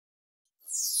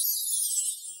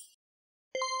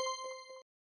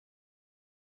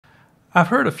I've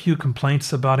heard a few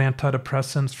complaints about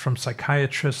antidepressants from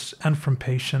psychiatrists and from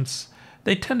patients.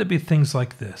 They tend to be things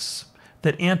like this: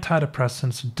 that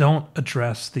antidepressants don't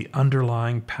address the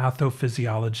underlying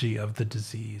pathophysiology of the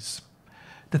disease,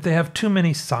 that they have too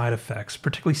many side effects,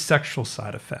 particularly sexual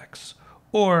side effects,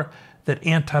 or that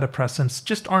antidepressants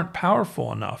just aren't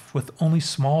powerful enough with only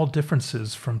small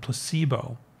differences from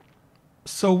placebo.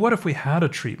 So what if we had a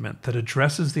treatment that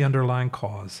addresses the underlying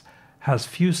cause, has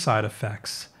few side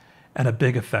effects, and a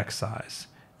big effect size?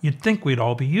 You'd think we'd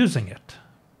all be using it,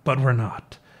 but we're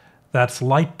not. That's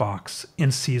lightbox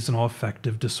in seasonal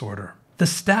affective disorder. The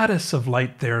status of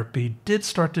light therapy did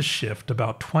start to shift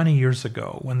about 20 years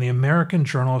ago when the American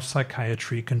Journal of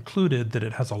Psychiatry concluded that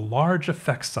it has a large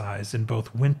effect size in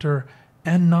both winter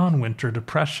and non-winter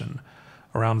depression,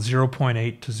 around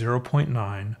 0.8 to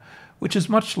 0.9, which is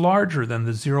much larger than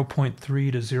the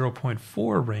 0.3 to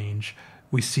 0.4 range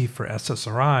we see for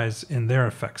SSRIs in their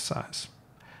effect size.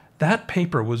 That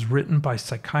paper was written by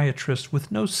psychiatrists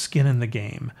with no skin in the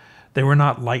game. They were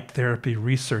not light therapy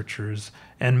researchers,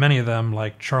 and many of them,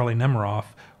 like Charlie Nemiroff,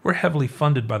 were heavily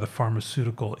funded by the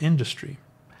pharmaceutical industry.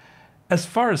 As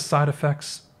far as side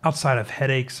effects, outside of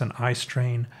headaches and eye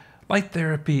strain, light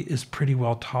therapy is pretty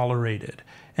well tolerated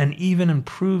and even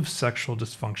improves sexual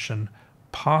dysfunction,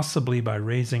 possibly by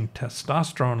raising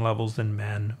testosterone levels in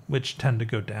men, which tend to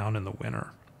go down in the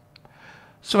winter.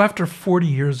 So after 40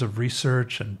 years of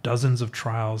research and dozens of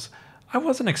trials, I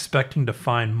wasn't expecting to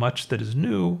find much that is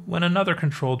new when another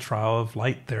controlled trial of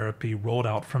light therapy rolled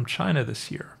out from China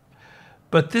this year.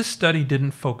 But this study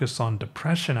didn't focus on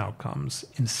depression outcomes.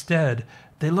 Instead,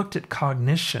 they looked at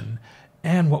cognition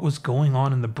and what was going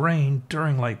on in the brain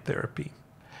during light therapy.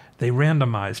 They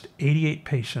randomized 88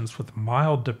 patients with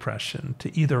mild depression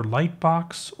to either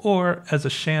lightbox or, as a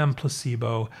sham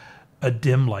placebo, a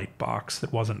dim light box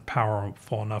that wasn't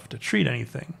powerful enough to treat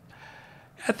anything.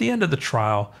 At the end of the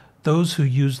trial, those who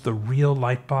used the real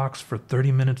light box for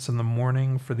 30 minutes in the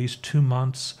morning for these 2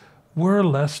 months were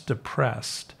less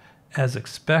depressed, as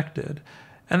expected,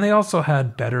 and they also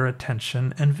had better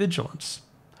attention and vigilance.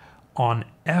 On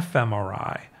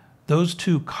fMRI, those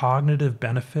two cognitive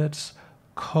benefits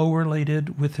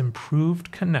correlated with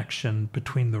improved connection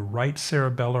between the right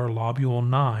cerebellar lobule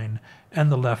 9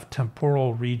 and the left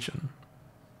temporal region.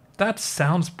 That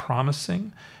sounds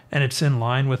promising, and it's in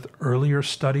line with earlier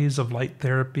studies of light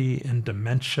therapy in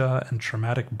dementia and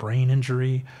traumatic brain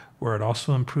injury, where it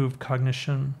also improved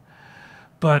cognition.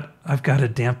 But I've got to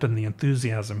dampen the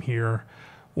enthusiasm here.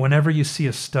 Whenever you see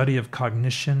a study of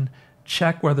cognition,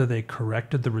 check whether they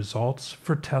corrected the results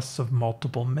for tests of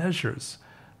multiple measures.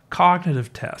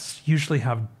 Cognitive tests usually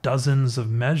have dozens of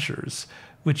measures,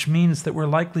 which means that we're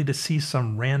likely to see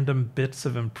some random bits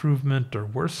of improvement or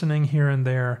worsening here and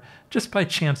there just by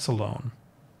chance alone.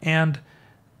 And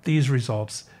these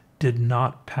results did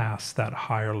not pass that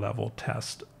higher level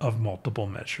test of multiple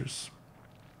measures.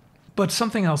 But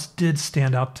something else did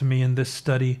stand out to me in this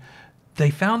study.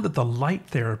 They found that the light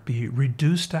therapy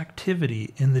reduced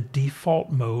activity in the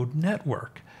default mode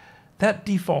network. That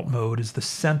default mode is the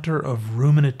center of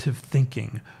ruminative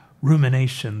thinking,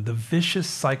 rumination, the vicious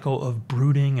cycle of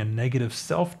brooding and negative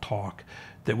self-talk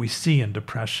that we see in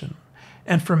depression.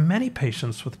 And for many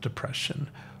patients with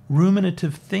depression,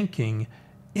 ruminative thinking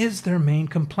is their main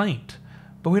complaint,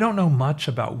 but we don't know much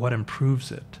about what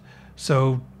improves it.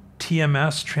 So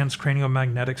TMS, transcranial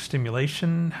magnetic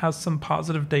stimulation, has some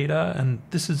positive data, and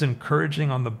this is encouraging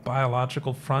on the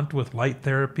biological front with light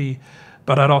therapy,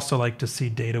 but I'd also like to see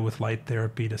data with light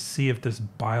therapy to see if this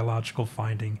biological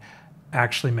finding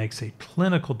actually makes a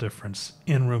clinical difference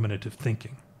in ruminative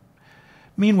thinking.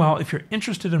 Meanwhile, if you're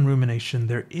interested in rumination,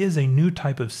 there is a new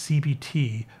type of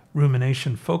CBT,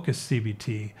 rumination-focused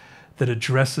CBT, that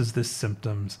addresses this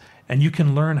symptoms, and you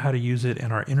can learn how to use it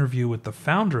in our interview with the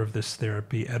founder of this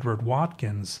therapy, Edward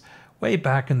Watkins, way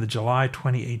back in the July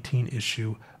 2018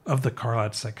 issue of the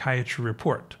Carlat Psychiatry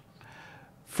report.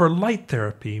 For light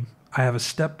therapy, I have a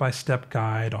step-by-step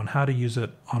guide on how to use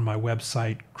it on my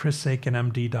website,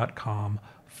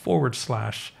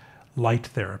 chrisaikenmd.com/light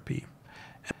therapy.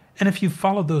 And if you've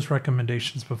followed those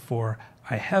recommendations before,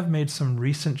 I have made some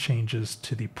recent changes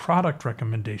to the product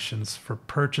recommendations for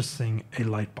purchasing a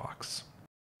lightbox.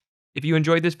 If you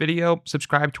enjoyed this video,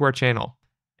 subscribe to our channel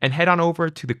and head on over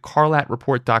to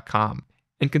thecarlatreport.com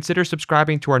and consider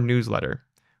subscribing to our newsletter,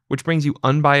 which brings you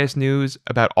unbiased news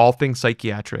about all things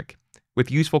psychiatric, with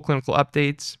useful clinical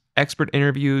updates, expert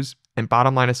interviews, and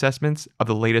bottom-line assessments of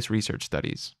the latest research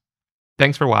studies.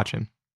 Thanks for watching.